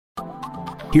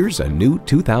Here's a new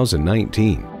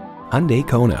 2019 Hyundai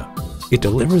Kona. It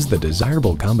delivers the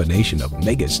desirable combination of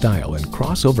mega style and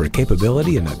crossover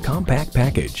capability in a compact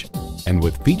package. And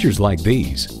with features like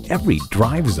these, every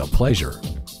drive is a pleasure.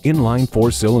 Inline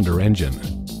 4-cylinder engine,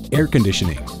 air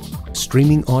conditioning,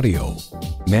 streaming audio,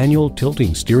 manual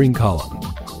tilting steering column,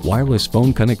 wireless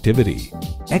phone connectivity,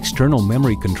 external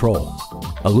memory control,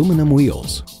 aluminum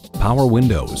wheels, power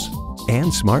windows,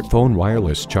 and smartphone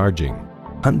wireless charging.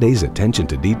 Hyundai's attention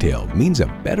to detail means a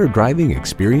better driving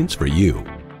experience for you.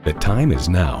 The time is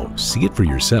now. See it for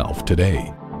yourself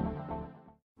today.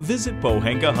 Visit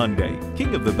Pohanka Hyundai,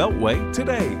 King of the Beltway,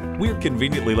 today. We're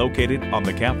conveniently located on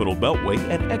the Capitol Beltway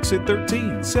at Exit 13,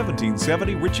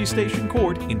 1770 Ritchie Station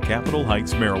Court in Capitol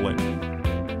Heights, Maryland.